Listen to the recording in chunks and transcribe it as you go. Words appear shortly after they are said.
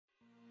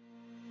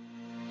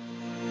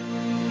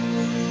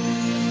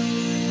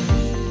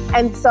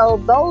And so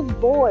those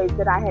voids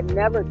that I had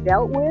never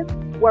dealt with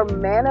were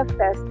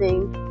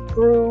manifesting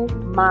through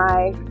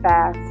my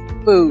fast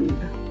food.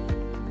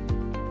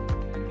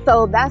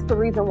 So that's the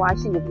reason why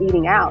she was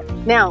eating out.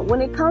 Now,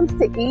 when it comes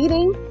to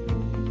eating,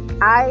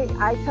 I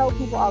tell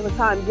people all the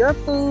time, your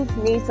foods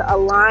need to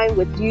align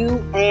with you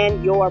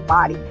and your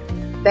body.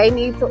 They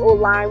need to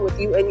align with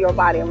you and your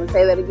body. I'm going to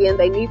say that again.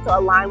 They need to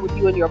align with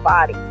you and your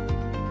body.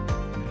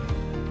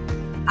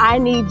 I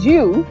need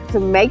you to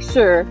make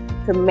sure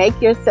to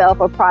make yourself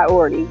a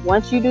priority.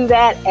 Once you do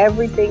that,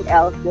 everything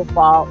else will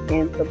fall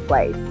into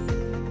place.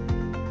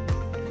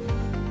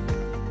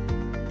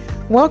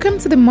 Welcome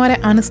to the Mother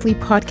Honestly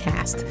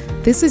podcast.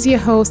 This is your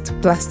host,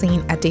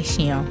 Blessing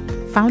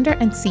Adesion, founder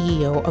and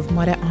CEO of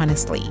Mother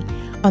Honestly.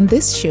 On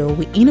this show,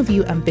 we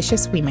interview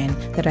ambitious women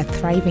that are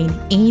thriving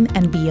in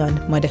and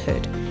beyond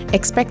motherhood.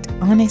 Expect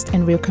honest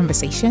and real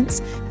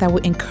conversations that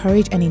will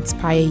encourage and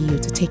inspire you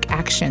to take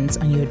actions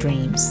on your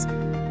dreams.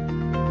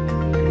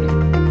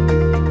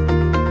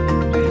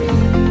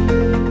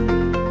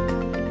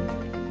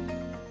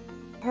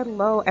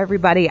 Hello,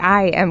 everybody.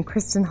 I am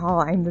Kristen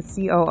Hall. I'm the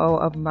COO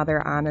of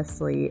Mother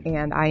Honestly,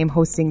 and I am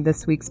hosting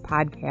this week's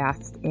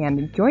podcast.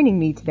 And joining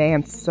me today,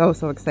 I'm so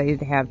excited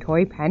to have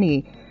Toy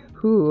Penny,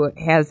 who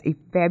has a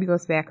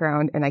fabulous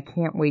background, and I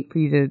can't wait for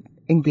you to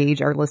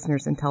engage our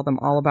listeners and tell them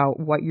all about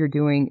what you're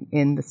doing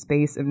in the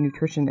space of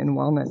nutrition and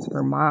wellness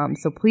for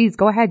moms. So please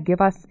go ahead,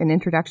 give us an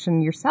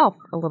introduction yourself,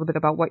 a little bit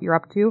about what you're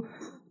up to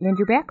and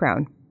your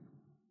background.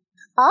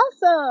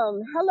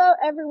 Awesome. Hello,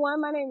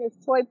 everyone. My name is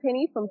Toy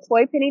Penny from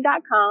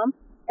toypenny.com,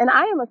 and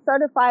I am a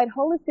certified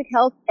holistic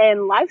health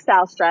and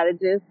lifestyle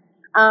strategist.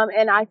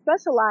 And I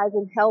specialize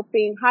in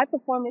helping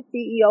high-performance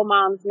CEO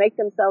moms make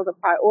themselves a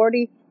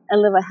priority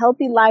and live a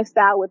healthy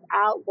lifestyle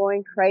without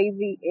going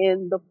crazy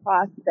in the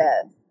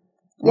process.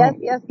 Yes.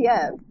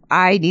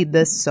 I need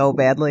this so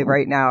badly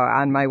right now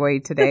on my way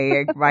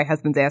today. My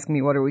husband's asking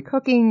me, what are we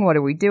cooking? What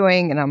are we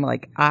doing? And I'm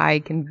like,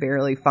 I can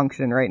barely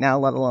function right now,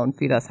 let alone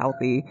feed us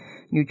healthy,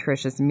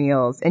 nutritious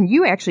meals. And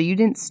you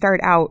didn't start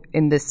out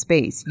in this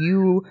space.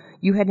 You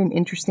had an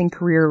interesting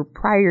career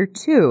prior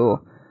to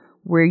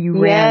where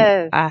you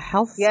ran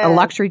a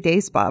luxury day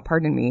spa,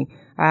 pardon me.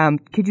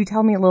 Could you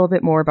tell me a little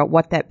bit more about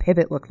what that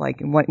pivot looked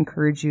like and what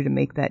encouraged you to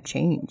make that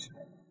change?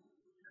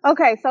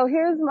 Okay, so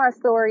here's my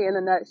story in a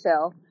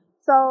nutshell.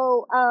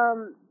 So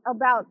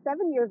about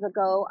 7 years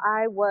ago,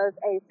 I was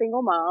a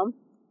single mom,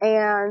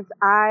 and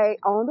I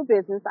owned a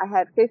business. I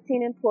had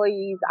 15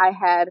 employees. I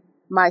had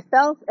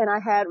myself, and I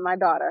had my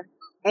daughter.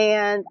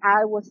 And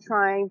I was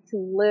trying to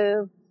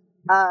live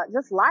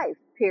just life,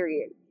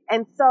 period.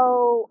 And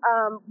so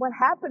what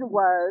happened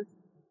was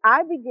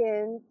I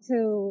began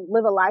to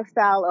live a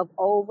lifestyle of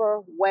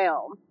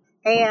overwhelm.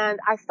 And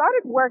I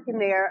started working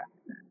there.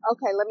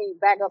 Okay, let me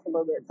back up a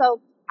little bit. So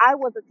I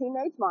was a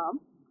teenage mom,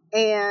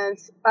 and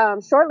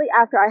shortly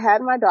after I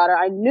had my daughter,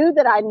 I knew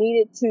that I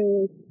needed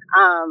to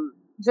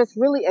just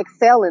really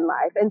excel in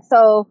life. And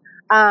so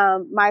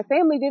my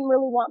family didn't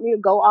really want me to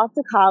go off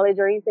to college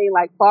or anything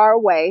like far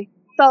away.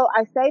 So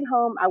I stayed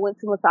home. I went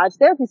to massage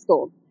therapy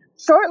school.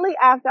 Shortly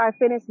after I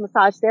finished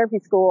massage therapy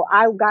school,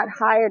 I got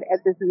hired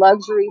at this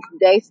luxury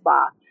day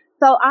spa.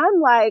 So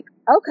I'm like,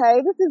 okay,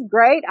 this is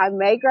great. I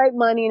made great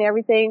money and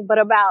everything. But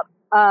about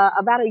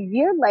a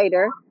year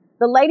later,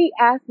 the lady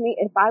asked me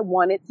if I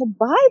wanted to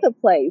buy the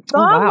place. So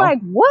I'm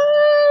like,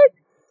 what?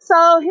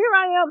 So here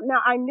I am. Now,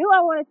 I knew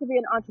I wanted to be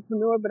an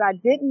entrepreneur, but I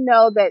didn't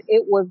know that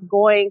it was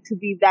going to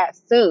be that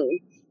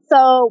soon.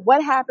 So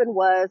what happened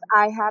was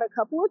I had a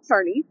couple of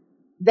attorneys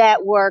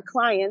that were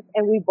clients,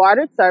 and we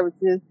bartered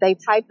services. They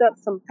typed up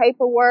some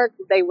paperwork.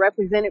 They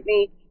represented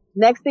me.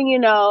 Next thing you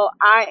know,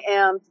 I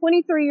am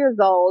 23 years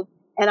old,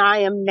 and I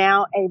am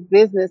now a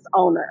business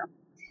owner.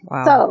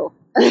 Wow. So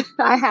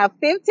I have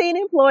 15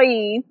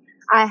 employees.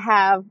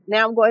 Now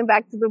I'm going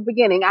back to the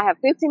beginning. I have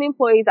 15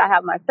 employees. I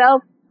have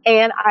myself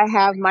and I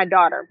have my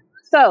daughter.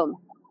 So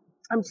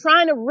I'm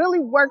trying to really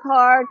work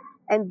hard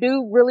and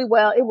do really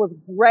well. It was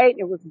great.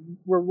 It was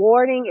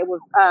rewarding. It was,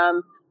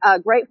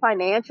 great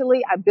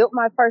financially. I built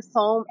my first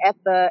home at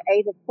the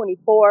age of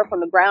 24 from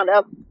the ground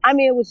up. I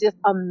mean, it was just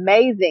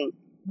amazing.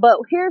 But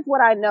here's what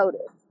I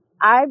noticed.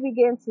 I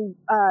began to,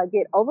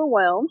 get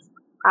overwhelmed.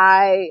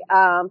 I,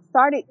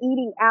 started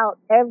eating out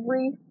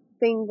every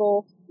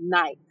single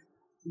night.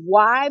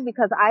 Why?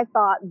 Because I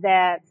thought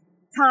that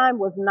time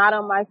was not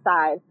on my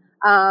side.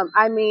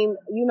 I mean,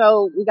 you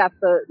got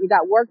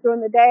work during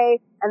the day,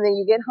 and then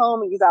you get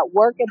home and you got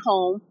work at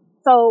home.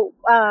 So,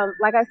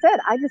 like I said,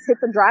 I just hit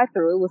the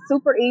drive-through. It was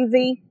super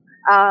easy.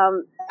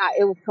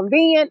 It was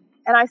convenient,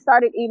 and I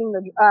started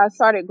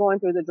started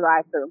going through the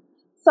drive-through.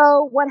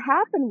 So what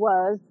happened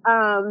was,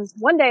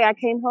 one day I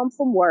came home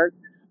from work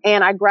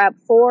and I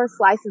grabbed 4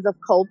 slices of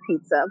cold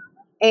pizza.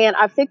 And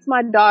I fixed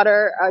my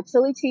daughter a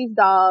chili cheese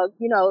dog,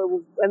 it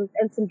was,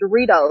 and some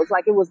Doritos.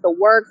 Like, it was the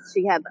works.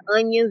 She had the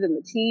onions and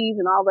the cheese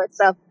and all that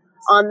stuff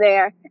on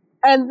there.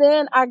 And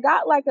then I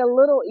got like a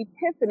little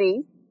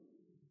epiphany.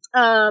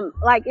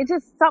 Like, it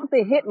just,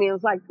 something hit me. It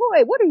was like,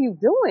 boy, what are you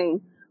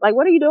doing? Like,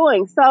 what are you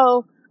doing?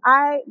 So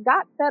I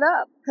got fed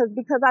up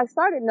because I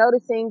started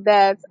noticing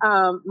that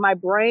my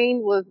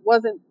brain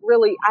wasn't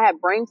really. I had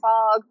brain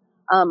fog.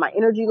 My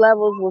energy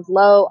levels was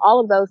low. All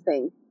of those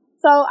things.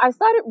 So I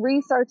started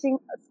researching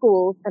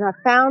schools, and I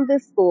found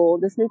this school,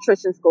 this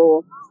nutrition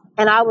school,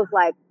 and I was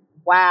like,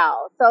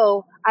 wow.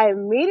 So I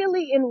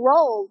immediately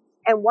enrolled,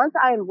 and once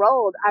I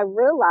enrolled, I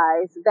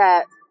realized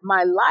that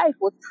my life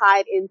was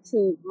tied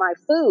into my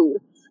food.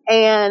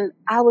 And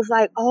I was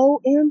like,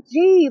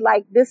 OMG,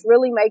 like this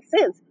really makes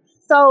sense.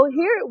 So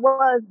here it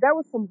was, there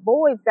was some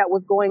voids that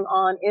was going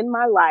on in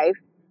my life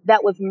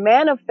that was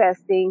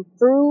manifesting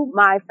through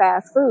my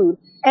fast food.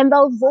 And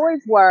those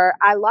voids were,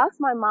 I lost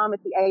my mom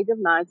at the age of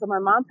 9. So my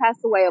mom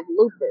passed away of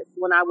lupus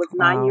when I was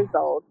 9 years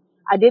Wow. old.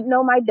 I didn't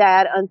know my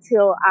dad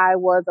until I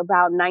was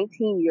about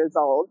 19 years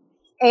old.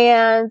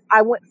 And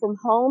I went from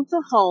home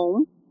to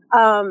home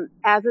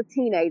as a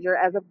teenager,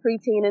 as a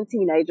preteen and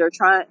teenager,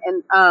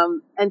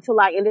 until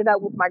I ended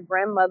up with my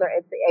grandmother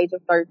at the age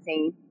of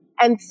 13.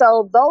 And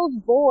so those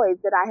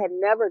voids that I had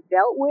never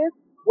dealt with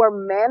were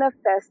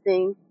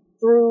manifesting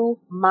through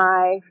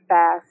my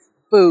fast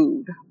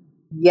food.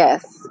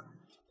 Yes.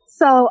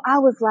 So I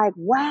was like,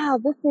 wow,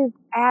 this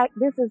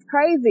is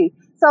crazy.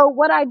 So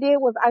what I did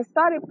was I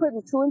started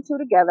putting two and two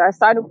together. I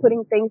started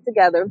putting things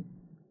together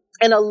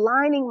and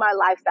aligning my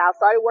lifestyle,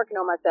 started working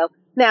on myself.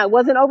 Now, it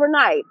wasn't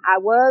overnight. I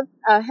was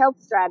a health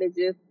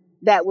strategist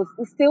that was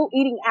still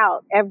eating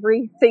out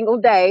every single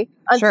day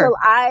Sure.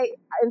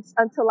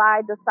 until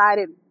I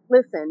decided,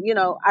 listen,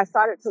 I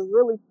started to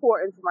really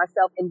pour into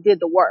myself and did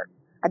the work.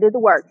 I did the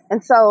work.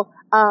 And so,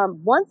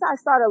 once I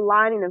started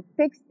aligning and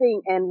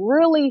fixing and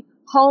really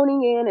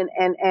honing in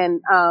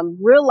and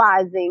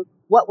realizing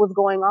what was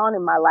going on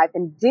in my life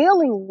and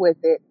dealing with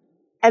it,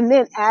 and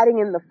then adding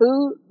in the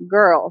food,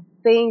 girl,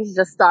 things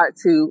just start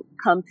to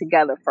come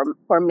together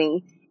for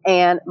me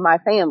and my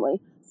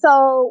family.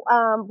 So,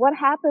 what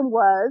happened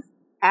was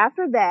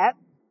after that,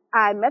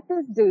 I met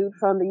this dude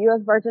from the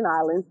U.S. Virgin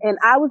Islands, and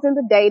I was in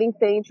the dating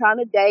scene trying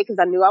to date because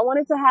I knew I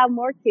wanted to have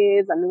more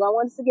kids. I knew I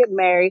wanted to get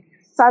married.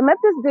 So I met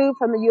this dude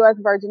from the U.S.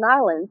 Virgin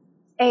Islands,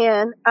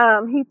 and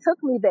he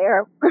took me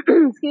there,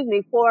 excuse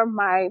me, for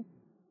my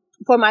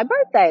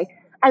birthday.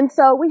 And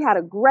so we had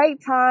a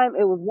great time.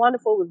 It was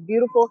wonderful. It was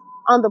beautiful.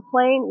 On the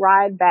plane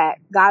ride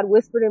back, God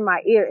whispered in my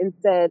ear and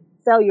said,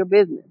 "Sell your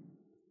business."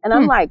 And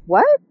I'm like,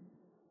 what?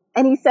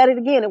 And he said it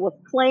again. It was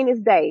plain as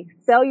day.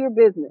 Sell your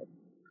business.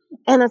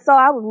 And so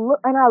I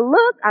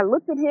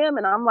looked at him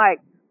and I'm like,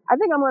 I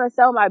think I'm going to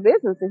sell my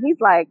business. And he's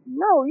like,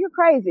 no, you're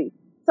crazy.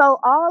 So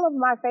all of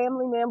my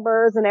family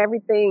members and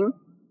everything,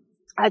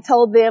 I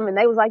told them and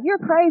they was like, you're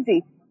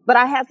crazy. But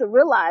I had to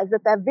realize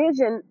that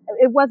vision,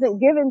 it wasn't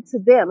given to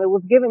them. It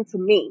was given to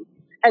me.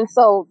 And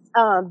so,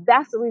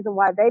 that's the reason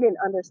why they didn't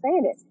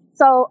understand it.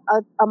 So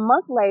a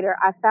month later,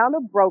 I found a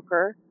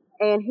broker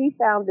and he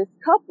found this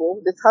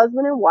couple, this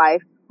husband and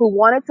wife who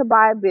wanted to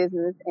buy a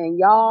business, and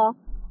y'all,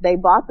 they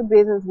bought the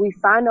business. We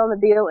signed on the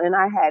deal and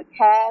I had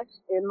cash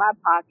in my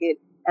pocket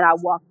and I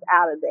walked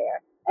out of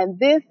there. And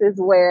this is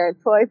where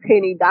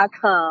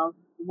toypenny.com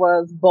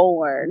was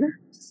born.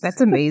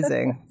 That's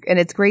amazing. And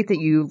it's great that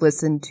you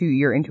listened to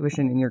your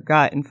intuition and your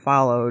gut and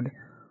followed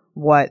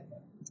what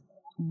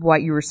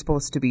you were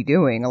supposed to be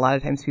doing. A lot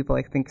of times people,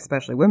 I think,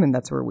 especially women,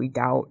 that's where we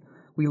doubt.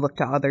 We look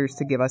to others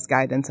to give us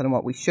guidance on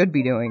what we should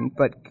be doing.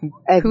 But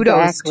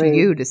kudos to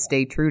you to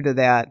stay true to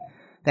that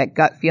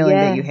gut feeling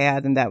that you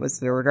had, and that was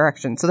the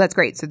direction. So that's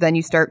great. So then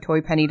you start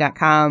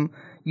toypenny.com.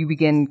 You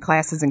begin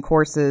classes and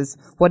courses.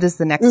 What does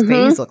the next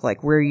phase look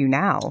like? Where are you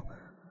now?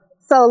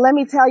 So let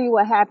me tell you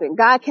what happened.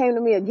 God came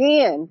to me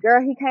again.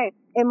 Girl, he came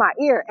in my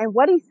ear. And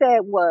what he said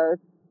was,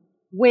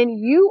 when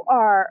you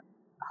are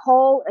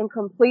whole and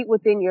complete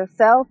within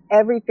yourself,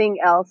 everything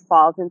else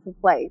falls into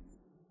place.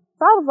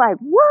 So I was like,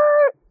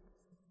 what?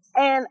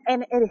 And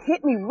it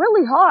hit me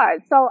really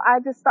hard. So I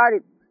just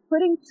started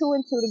putting two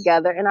and two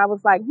together. And I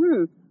was like,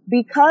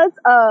 because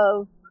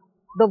of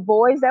the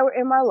voids that were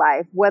in my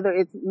life, whether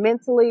it's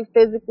mentally,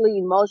 physically,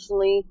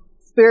 emotionally,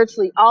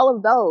 spiritually, all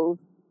of those,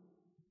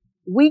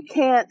 we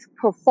can't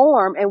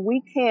perform and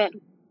we can't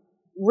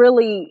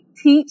really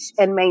teach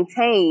and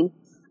maintain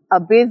a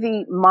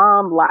busy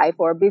mom life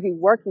or a busy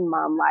working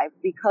mom life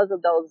because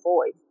of those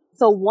voids.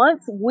 So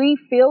once we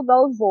fill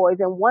those voids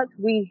and once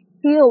we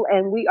heal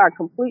and we are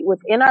complete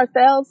within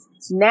ourselves,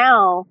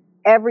 now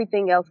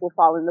everything else will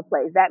fall into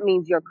place. That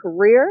means your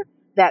career.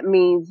 That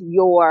means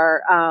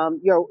your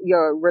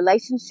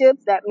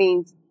relationships. That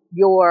means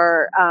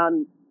your,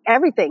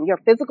 everything, your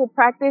physical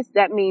practice.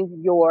 That means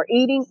your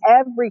eating,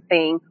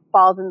 everything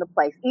falls into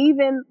place.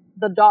 Even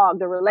the dog,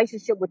 the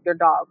relationship with your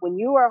dog. When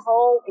you are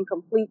whole and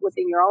complete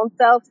within your own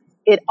self,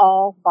 it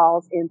all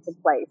falls into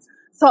place.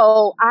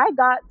 So I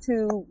got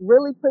to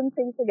really putting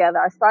things together.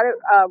 I started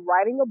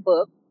writing a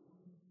book,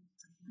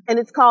 and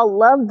it's called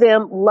Love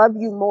Them, Love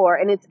You More.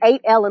 And it's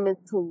 8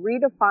 elements to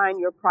redefine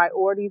your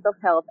priorities of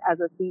health as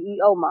a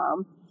CEO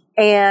mom.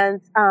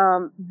 And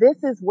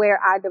this is where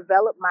I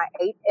developed my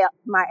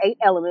eight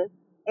elements,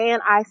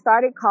 and I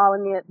started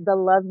calling it the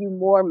Love You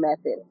More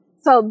method.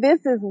 So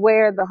this is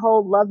where the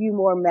whole Love You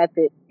More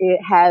method, it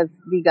has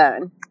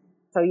begun.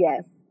 So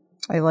yes.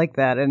 I like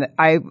that. And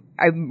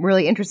I'm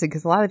really interested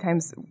because a lot of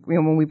times,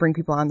 when we bring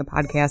people on the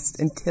podcast,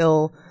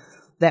 until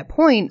that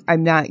point,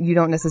 you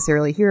don't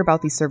necessarily hear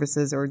about these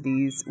services or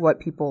what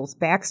people's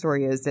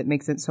backstory is that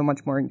makes it so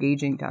much more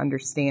engaging to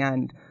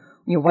understand,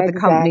 what the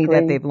company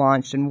that they've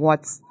launched and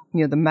what's,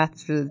 the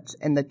message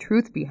and the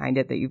truth behind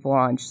it that you've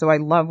launched. So I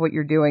love what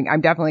you're doing. I'm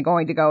definitely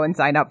going to go and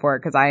sign up for it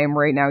because I am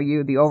right now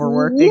the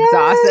overworked,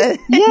 exhausted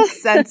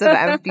sense of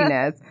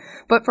emptiness.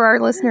 But for our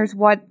listeners,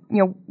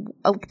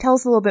 tell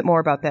us a little bit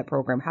more about that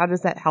program. How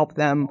does that help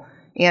them?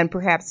 And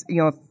perhaps,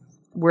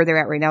 where they're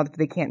at right now, if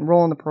they can't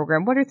enroll in the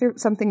program, what are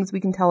some things we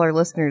can tell our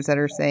listeners that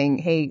are saying,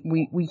 hey,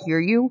 we hear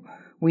you.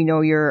 We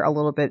know you're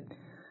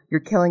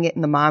killing it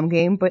in the mom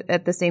game, but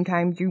at the same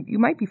time, you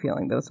might be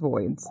feeling those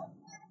voids.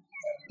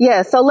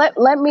 Yeah. So let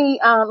me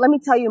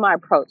tell you my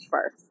approach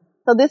first.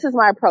 So this is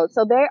my approach.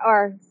 So there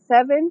are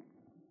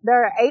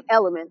 8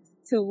 elements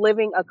to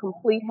living a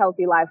complete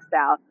healthy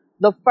lifestyle.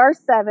 The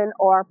first 7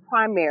 are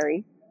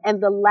primary and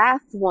the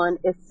last one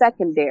is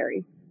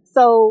secondary.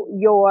 So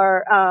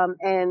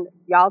and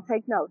y'all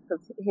take notes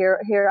because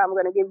here I'm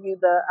going to give you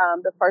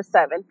the first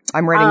 7.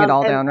 I'm writing it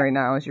all down right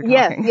now as you're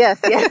talking.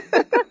 Yes.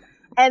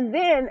 And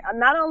then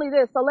not only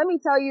this, so let me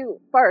tell you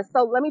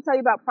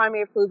about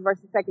primary foods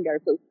versus secondary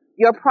foods.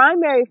 Your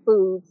primary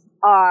foods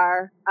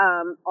are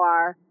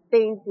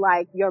things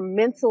like your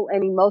mental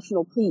and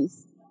emotional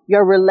peace,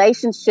 your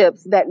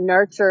relationships that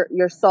nurture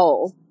your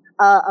soul,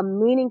 a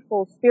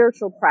meaningful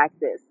spiritual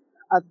practice,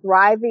 a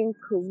thriving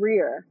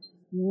career,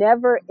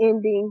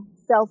 never-ending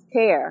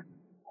self-care,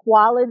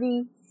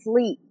 quality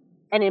sleep,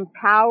 and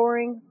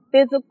empowering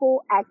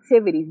physical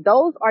activities.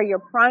 Those are your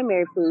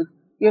primary foods.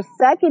 Your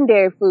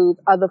secondary foods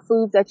are the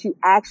foods that you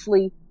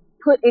actually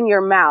put in your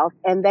mouth,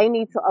 and they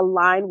need to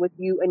align with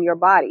you and your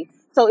body.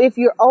 So if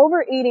you're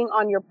overeating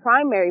on your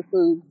primary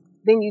foods,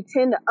 then you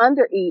tend to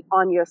undereat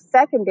on your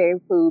secondary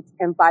foods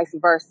and vice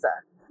versa.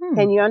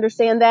 Can you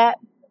understand that?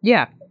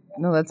 Yeah.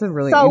 No, that's a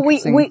really interesting.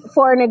 So we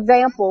for an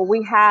example,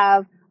 we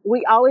have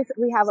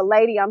a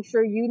lady, I'm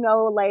sure you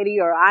know a lady,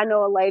 or I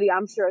know a lady,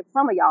 I'm sure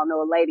some of y'all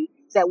know a lady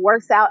that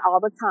works out all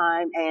the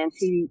time and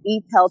she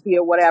eats healthy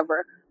or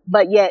whatever,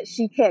 but yet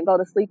she can't go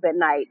to sleep at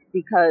night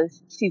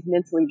because she's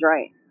mentally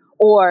drained,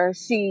 or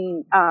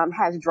she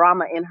has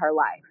drama in her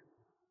life,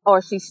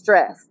 or she's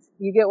stressed.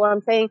 You get what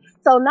I'm saying?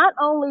 So not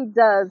only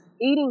does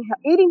eating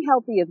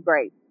healthy is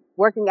great,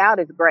 working out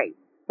is great,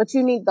 but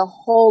you need the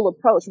whole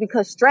approach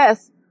because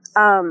stress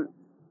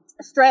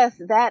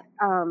that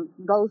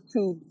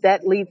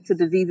leads to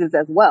diseases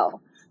as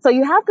well. So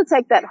you have to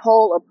take that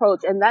whole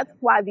approach. And that's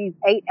why these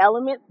 8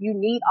 elements, you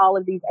need all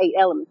of these 8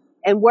 elements.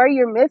 And where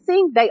you're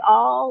missing, they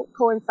all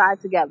coincide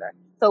together.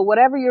 So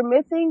whatever you're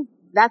missing,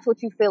 that's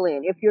what you fill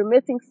in. If you're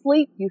missing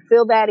sleep, you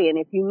fill that in.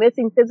 If you're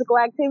missing physical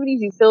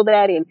activities, you fill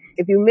that in.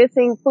 If you're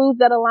missing foods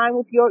that align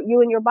with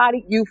you and your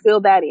body, you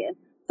fill that in.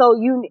 So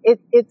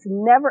it's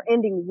never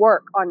ending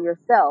work on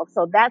yourself.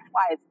 So that's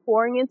why it's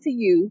pouring into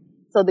you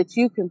so that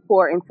you can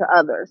pour into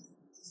others.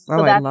 Oh,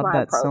 so I love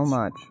that approach. so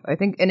much. I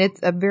think, and it's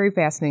a very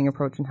fascinating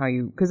approach in how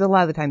because a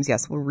lot of the times,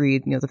 yes, we'll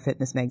read, the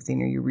fitness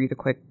magazine, or you read a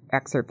quick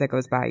excerpt that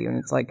goes by you, and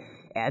it's like,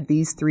 add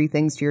these 3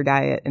 things to your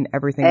diet, and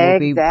everything will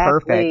be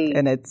perfect.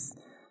 And it's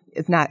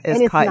not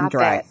as cut and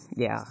dry. That.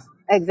 Yeah,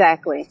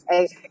 exactly.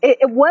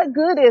 What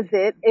good is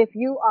it if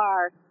you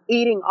are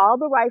eating all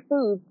the right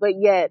foods, but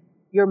yet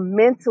you're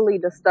mentally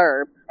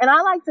disturbed? And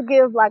I like to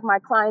give my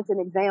clients an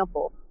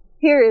example.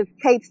 Here is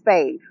Kate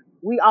Spade.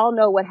 We all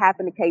know what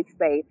happened to Kate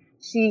Spade.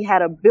 She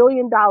had a $1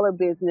 billion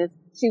business.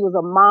 She was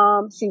a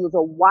mom. She was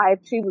a wife.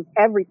 She was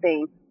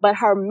everything. But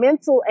her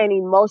mental and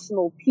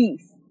emotional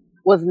peace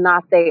was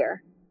not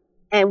there.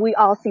 And we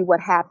all see what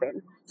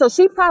happened. So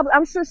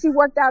I'm sure she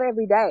worked out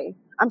every day.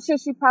 I'm sure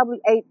she probably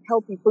ate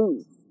healthy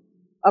foods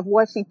of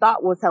what she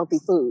thought was healthy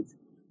foods.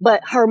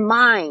 But her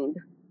mind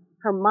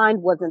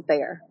wasn't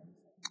there.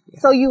 Yeah.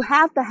 So you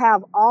have to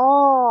have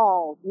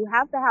all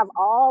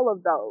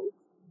of those.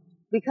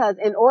 Because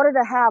in order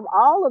to have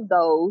all of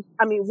those,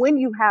 when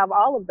you have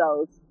all of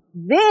those,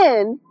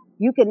 then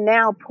you can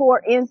now pour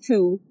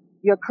into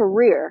your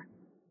career,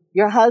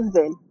 your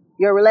husband,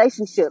 your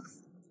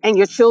relationships, and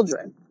your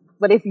children.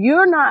 But if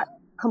you're not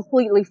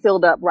completely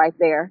filled up right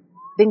there,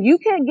 then you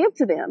can't give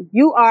to them.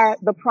 You are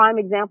the prime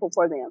example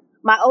for them.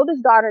 My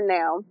oldest daughter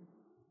now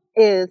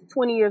is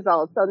 20 years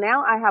old. So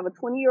now I have a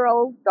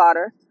 20-year-old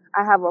daughter.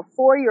 I have a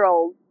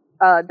 4-year-old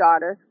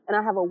daughter, and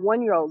I have a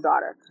 1-year-old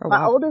daughter. Oh, wow.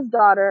 My oldest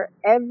daughter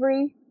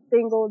every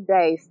single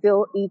day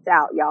still eats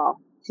out, y'all.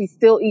 She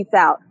still eats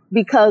out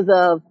because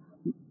of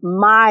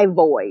my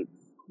voids,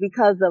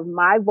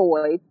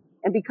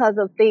 and because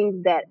of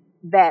things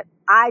that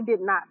I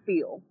did not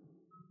feel.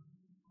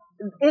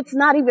 It's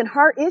not even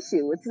her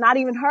issue. It's not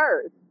even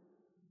hers,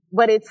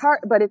 but it's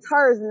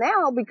hers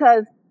now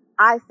because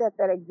I set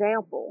that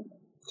example.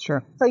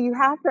 Sure. So you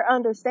have to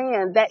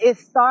understand that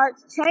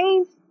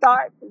change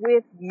starts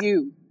with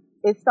you.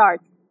 It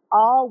starts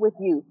all with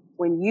you.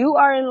 When you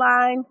are in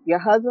line, your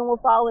husband will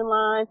fall in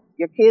line,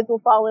 your kids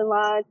will fall in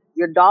line,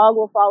 your dog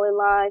will fall in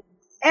line.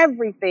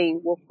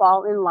 Everything will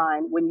fall in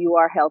line when you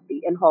are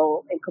healthy and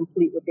whole and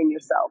complete within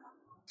yourself.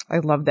 I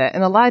love that.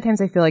 And a lot of times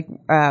I feel like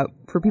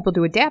for people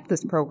to adapt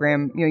this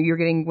program, you're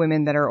getting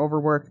women that are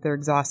overworked, they're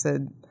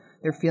exhausted,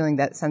 they're feeling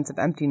that sense of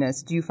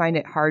emptiness. Do you find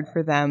it hard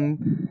for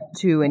them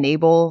to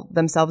enable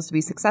themselves to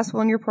be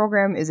successful in your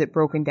program? Is it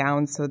broken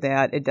down so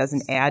that it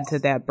doesn't add to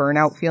that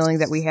burnout feeling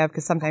that we have?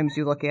 Because sometimes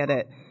you look at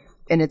it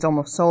and it's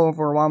almost so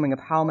overwhelming of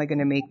how am I going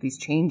to make these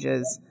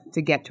changes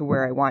to get to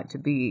where I want to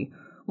be.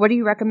 What do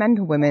you recommend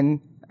to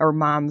women or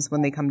moms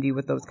when they come to you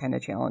with those kind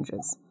of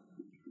challenges?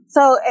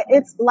 So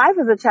life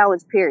is a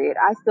challenge, period.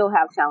 I still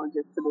have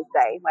challenges to this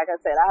day. Like I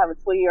said, I have a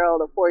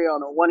 20-year-old, a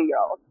 4-year-old, a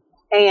 1-year-old,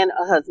 and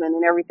a husband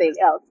and everything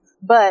else.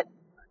 But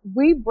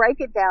we break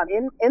it down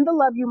in the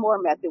Love You More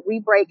method.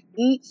 We break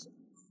each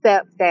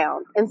step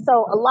down. And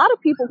so a lot of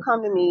people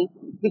come to me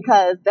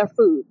because their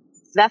food,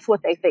 that's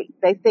what they think.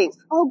 They think,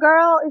 oh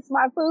girl, it's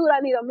my food. I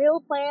need a meal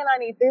plan. I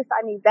need this.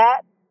 I need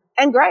that.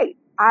 And great.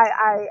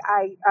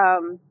 I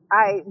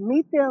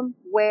meet them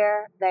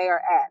where they are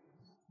at.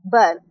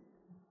 But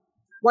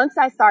once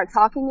I start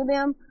talking to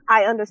them,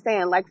 I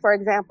understand. Like, for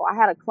example, I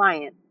had a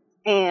client,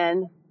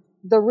 and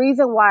the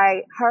reason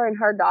why her and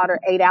her daughter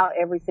ate out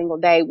every single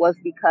day was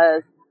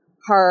because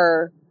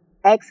her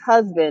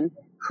ex-husband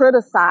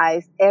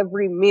criticized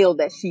every meal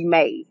that she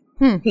made.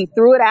 He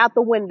threw it out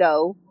the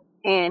window,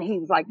 and he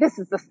was like, this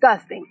is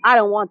disgusting. I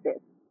don't want this.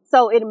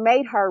 So it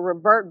made her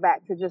revert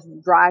back to just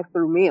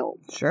drive-through meals.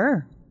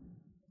 Sure.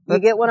 You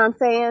get what I'm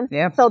saying?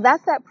 Yeah. So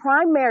that's that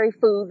primary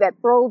food that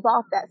throws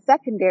off that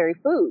secondary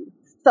food.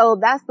 So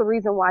that's the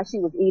reason why she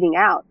was eating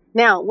out.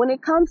 Now, when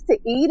it comes to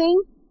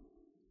eating,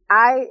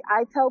 I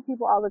tell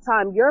people all the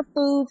time, your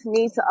foods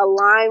need to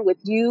align with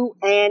you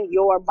and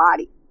your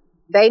body.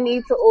 They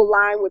need to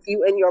align with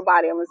you and your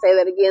body. I'm going to say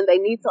that again. They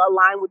need to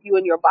align with you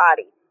and your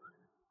body.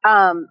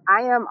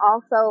 I am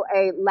also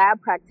a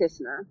lab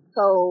practitioner.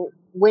 So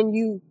when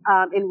you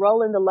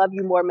enroll in the Love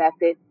You More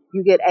method,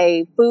 you get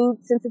a food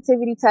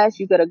sensitivity test,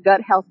 you get a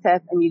gut health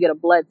test, and you get a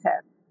blood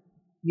test.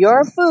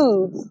 Your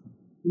foods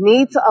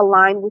need to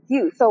align with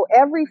you. So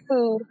every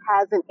food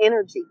has an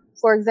energy.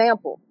 For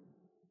example,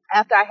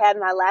 after I had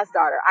my last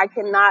daughter, I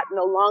cannot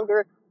no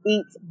longer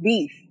eat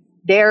beef,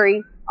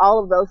 dairy,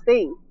 all of those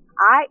things.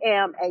 I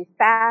am a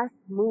fast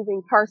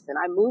moving person.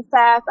 I move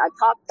fast. I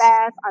talk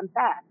fast. I'm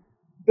fast.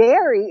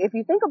 Dairy, if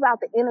you think about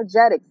the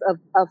energetics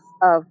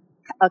of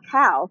a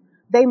cow,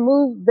 they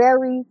move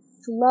very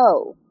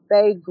slow.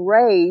 They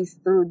graze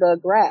through the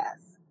grass.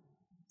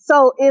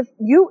 So if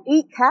you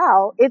eat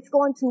cow, it's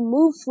going to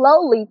move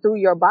slowly through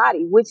your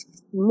body, which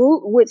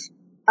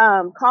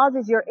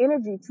causes your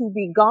energy to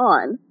be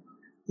gone,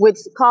 which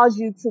causes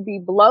you to be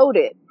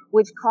bloated,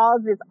 which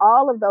causes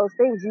all of those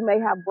things. You may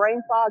have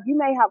brain fog. You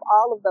may have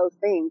all of those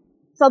things.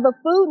 So the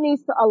food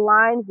needs to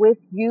align with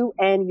you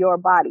and your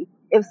body.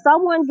 If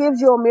someone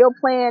gives you a meal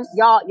plan,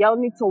 y'all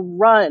need to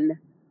run.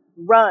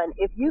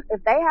 If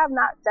they have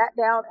not sat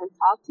down and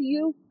talked to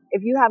you,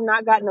 if you have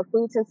not gotten a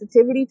food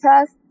sensitivity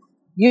test,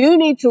 you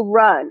need to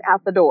run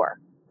out the door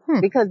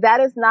because that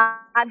is not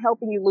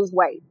helping you lose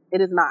weight.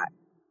 It is not.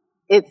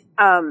 It's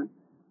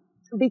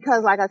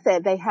because, like I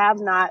said, they have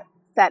not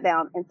sat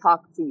down and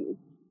talked to you.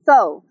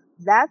 So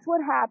that's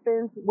what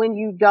happens when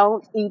you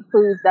don't eat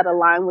foods that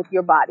align with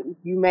your body.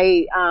 You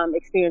may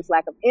experience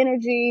lack of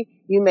energy.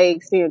 You may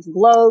experience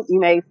bloat. You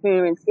may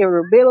experience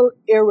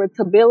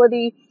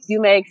irritability.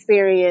 You may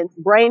experience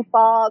brain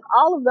fog.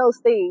 All of those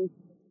things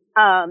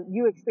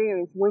you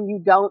experience when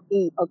you don't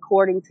eat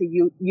according to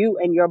you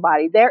and your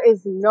body. There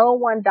is no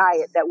one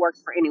diet that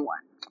works for anyone.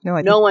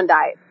 No one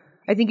diet.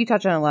 I think you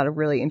touch on a lot of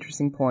really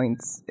interesting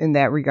points in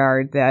that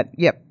regard that,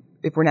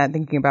 if we're not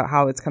thinking about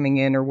how it's coming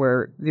in or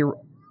where the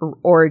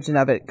origin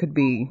of it could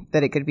be,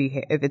 that it could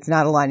be, if it's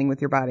not aligning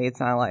with your body, it's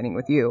not aligning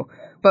with you.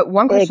 But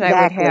one question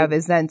I would have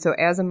is then, so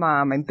as a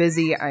mom, I'm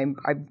busy,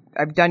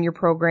 I've done your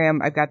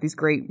program, I've got these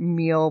great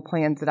meal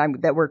plans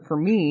that work for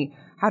me.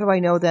 How do I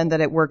know then that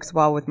it works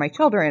well with my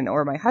children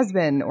or my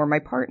husband or my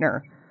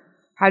partner?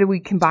 How do we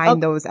combine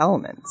those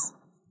elements?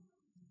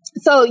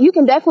 So you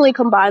can definitely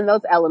combine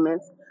those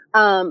elements.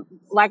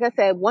 Like I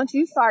said, once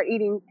you start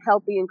eating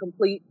healthy and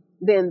complete,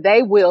 then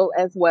they will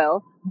as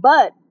well.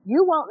 But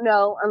you won't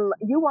know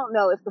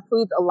if the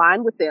foods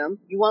align with them.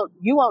 You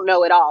won't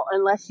know at all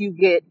unless you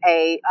get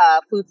a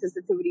food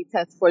sensitivity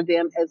test for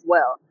them as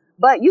well.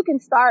 But you can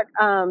start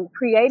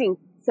creating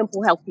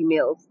simple, healthy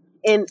meals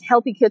in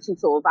healthy kitchen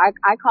tools.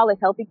 I call it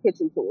healthy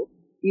kitchen tools.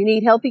 You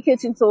need healthy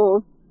kitchen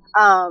tools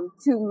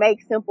to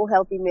make simple,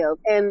 healthy meals.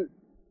 And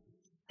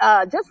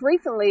just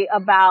recently,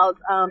 about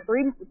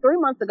 3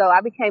 months ago,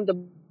 I became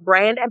the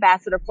brand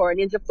ambassador for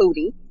Ninja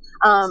Foodie.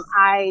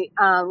 I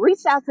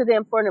reached out to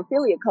them for an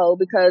affiliate code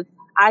because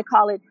I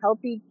call it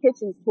healthy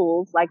kitchen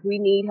tools. Like, we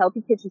need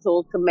healthy kitchen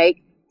tools to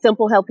make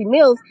simple, healthy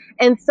meals.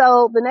 And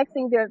so the next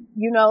thing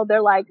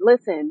they're like,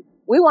 listen,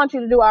 we want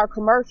you to do our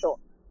commercial.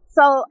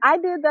 So I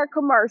did their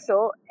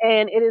commercial,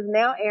 and it is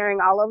now airing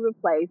all over the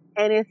place,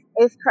 and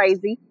it's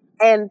crazy.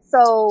 And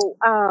so,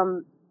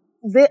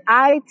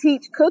 I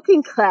teach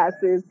cooking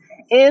classes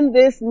in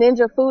this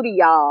Ninja Foodie,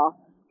 y'all.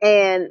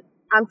 And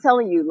I'm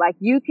telling you, like,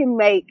 you can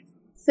make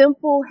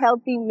simple,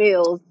 healthy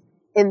meals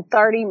in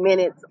 30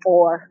 minutes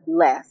or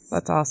less.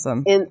 That's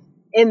awesome. In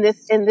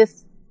this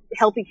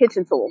healthy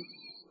kitchen tool.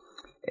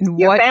 And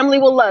your family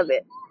will love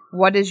it.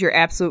 What is your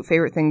absolute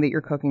favorite thing that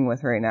you're cooking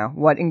with right now?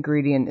 What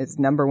ingredient is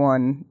number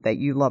one that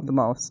you love the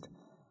most?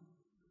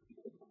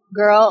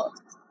 Girl,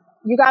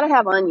 you gotta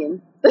have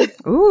onions.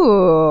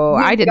 Ooh,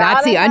 I did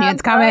not see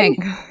onions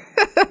coming.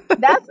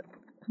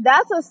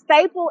 That's a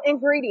staple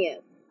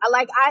ingredient.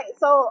 Sorry,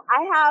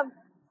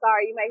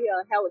 you may hear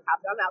a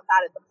helicopter. I'm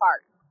outside at the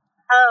park.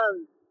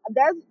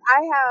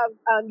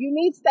 You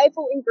need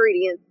staple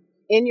ingredients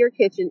in your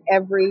kitchen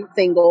every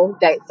single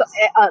day. So,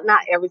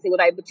 not every single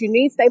day, but you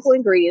need staple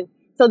ingredients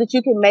so that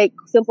you can make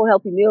simple,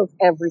 healthy meals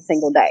every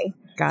single day.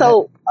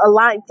 So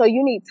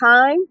you need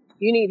time,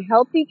 you need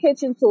healthy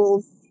kitchen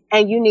tools,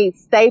 and you need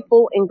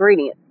staple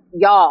ingredients.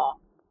 Y'all,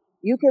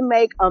 you can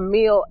make a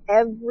meal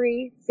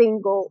every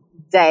single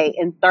day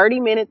in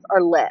 30 minutes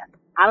or less.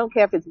 I don't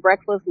care if it's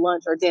breakfast,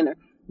 lunch, or dinner.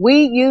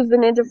 We use the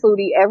Ninja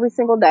Foodie every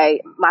single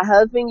day. My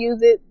husband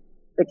uses it.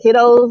 The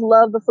kiddos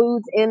love the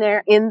foods in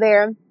there.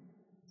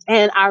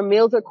 And our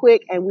meals are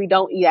quick and we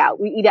don't eat out.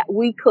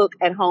 We cook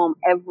at home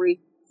every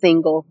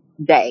single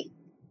day.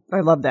 I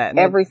love that.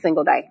 Every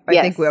single day.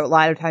 I think a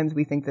lot of times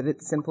we think that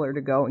it's simpler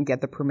to go and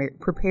get the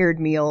prepared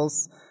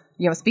meals.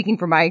 You know, speaking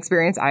from my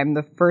experience, I'm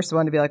the first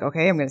one to be like,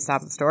 okay, I'm going to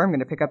stop at the store. I'm going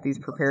to pick up these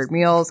prepared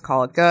meals,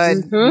 call it good.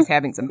 Mm-hmm. He's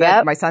having some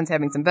my son's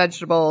having some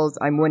vegetables.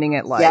 I'm winning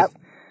at life. Yep.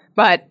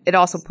 But it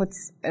also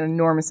puts an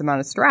enormous amount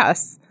of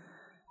stress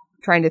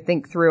trying to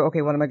think through,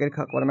 okay, what am I going to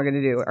cook? What am I going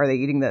to do? Are they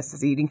eating this?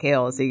 Is he eating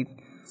kale? Is he...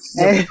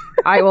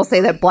 I will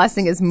say that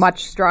Blessing is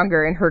much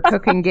stronger in her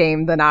cooking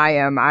game than I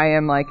am. I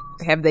am like,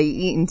 have they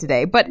eaten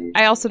today? But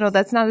I also know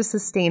that's not a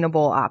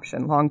sustainable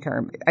option long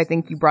term. I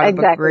think you brought up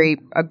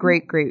a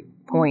great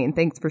point, and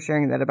thanks for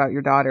sharing that about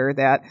your daughter,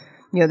 that,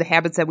 you know, the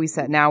habits that we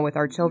set now with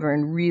our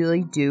children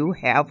really do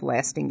have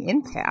lasting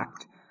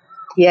impact.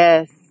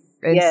 Yes.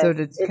 And yes, so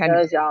to kind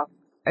of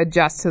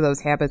adjust to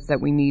those habits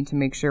that we need to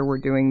make sure we're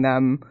doing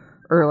them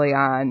early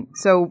on.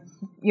 So,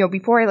 you know,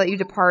 before I let you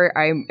depart,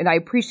 I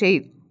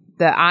appreciate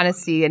the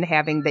honesty and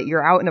having that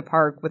you're out in a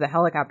park with a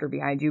helicopter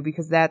behind you,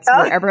 because that's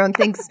where everyone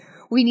thinks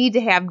we need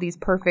to have these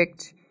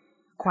perfect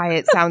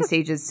quiet sound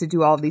stages to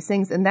do all of these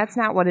things. And that's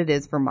not what it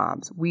is for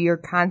moms. We are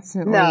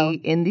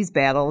constantly in these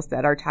battles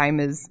that our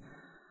time is,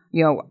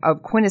 you know,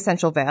 of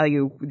quintessential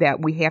value,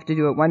 that we have to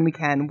do it when we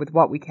can, with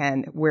what we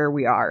can, where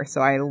we are.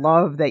 So I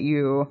love that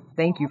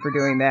thank you for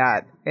doing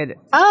that. It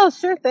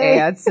sure thing.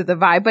 adds to the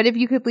vibe. But if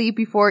you could leave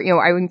before, you know,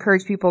 I would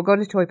encourage people, go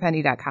to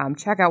toypenny.com,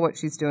 check out what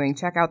she's doing,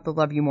 check out the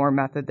Love You More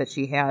method that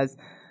she has.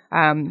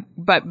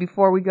 But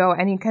before we go,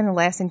 any kind of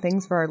lasting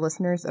things for our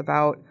listeners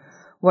about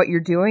what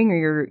you're doing,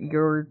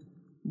 or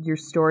your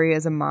story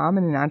as a mom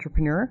and an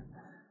entrepreneur?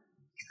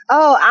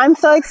 Oh, I'm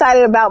so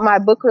excited about my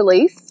book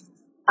release.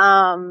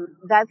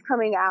 That's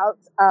coming out.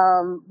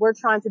 We're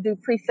trying to do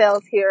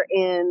pre-sales here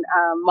in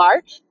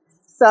March.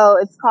 So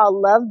it's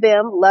called Love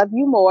Them, Love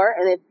You More,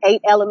 and it's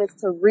 8 elements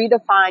to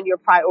redefine your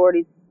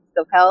priorities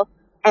of health.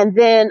 And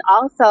then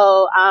also,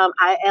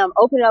 I am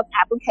opening up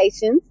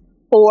applications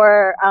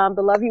for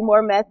the Love You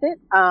More method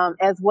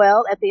as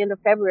well at the end of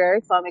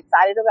February. So I'm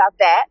excited about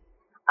that.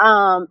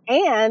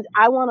 And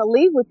I want to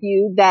leave with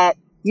you that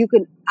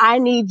I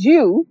need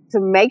you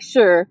to make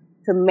sure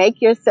to make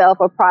yourself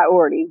a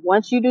priority.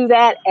 Once you do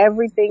that,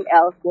 everything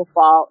else will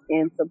fall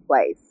into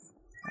place.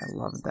 I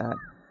love that.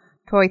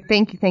 Toy,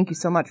 thank you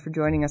so much for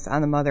joining us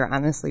on the Mother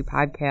Honestly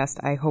podcast.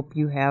 I hope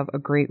you have a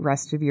great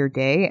rest of your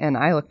day, and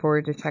I look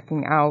forward to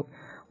checking out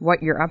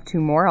what you're up to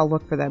more. I'll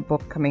look for that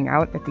book coming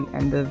out at the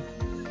end of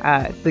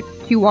the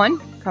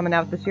Q1 coming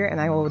out this year, and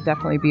I will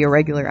definitely be a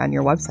regular on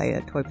your website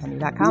at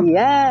toypenny.com.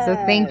 Yes. So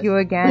thank you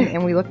again,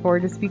 and we look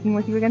forward to speaking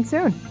with you again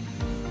soon.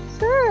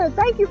 Sure.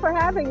 Thank you for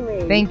having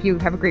me. Thank you.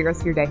 Have a great rest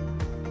of your day.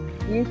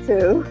 You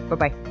too.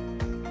 Bye-bye.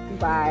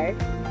 Bye.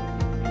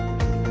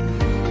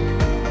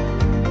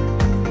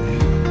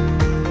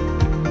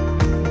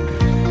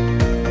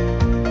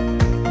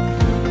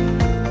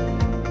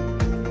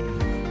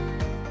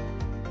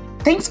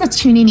 Thanks for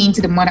tuning in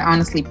to the Mother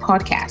Honestly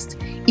podcast.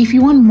 If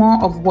you want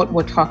more of what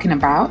we're talking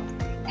about,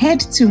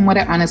 head to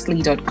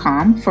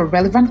motherhonestly.com for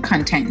relevant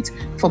content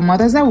for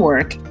mothers at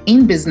work,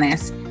 in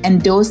business,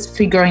 and those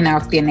figuring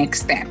out their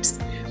next steps.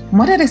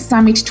 Mother the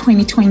Summit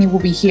 2020 will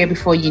be here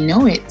before you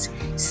know it.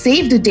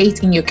 Save the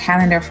date in your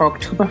calendar for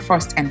October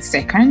 1st and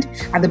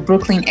 2nd at the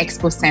Brooklyn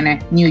Expo Center,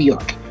 New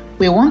York,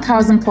 where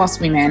 1,000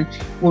 plus women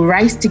will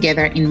rise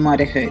together in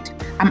motherhood.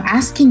 I'm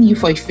asking you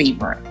for a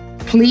favor.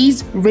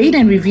 Please rate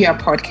and review our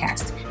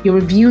podcast. Your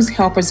reviews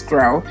help us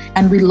grow,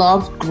 and we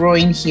love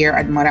growing here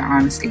at Mother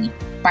Honestly.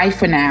 Bye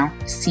for now.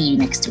 See you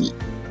next week.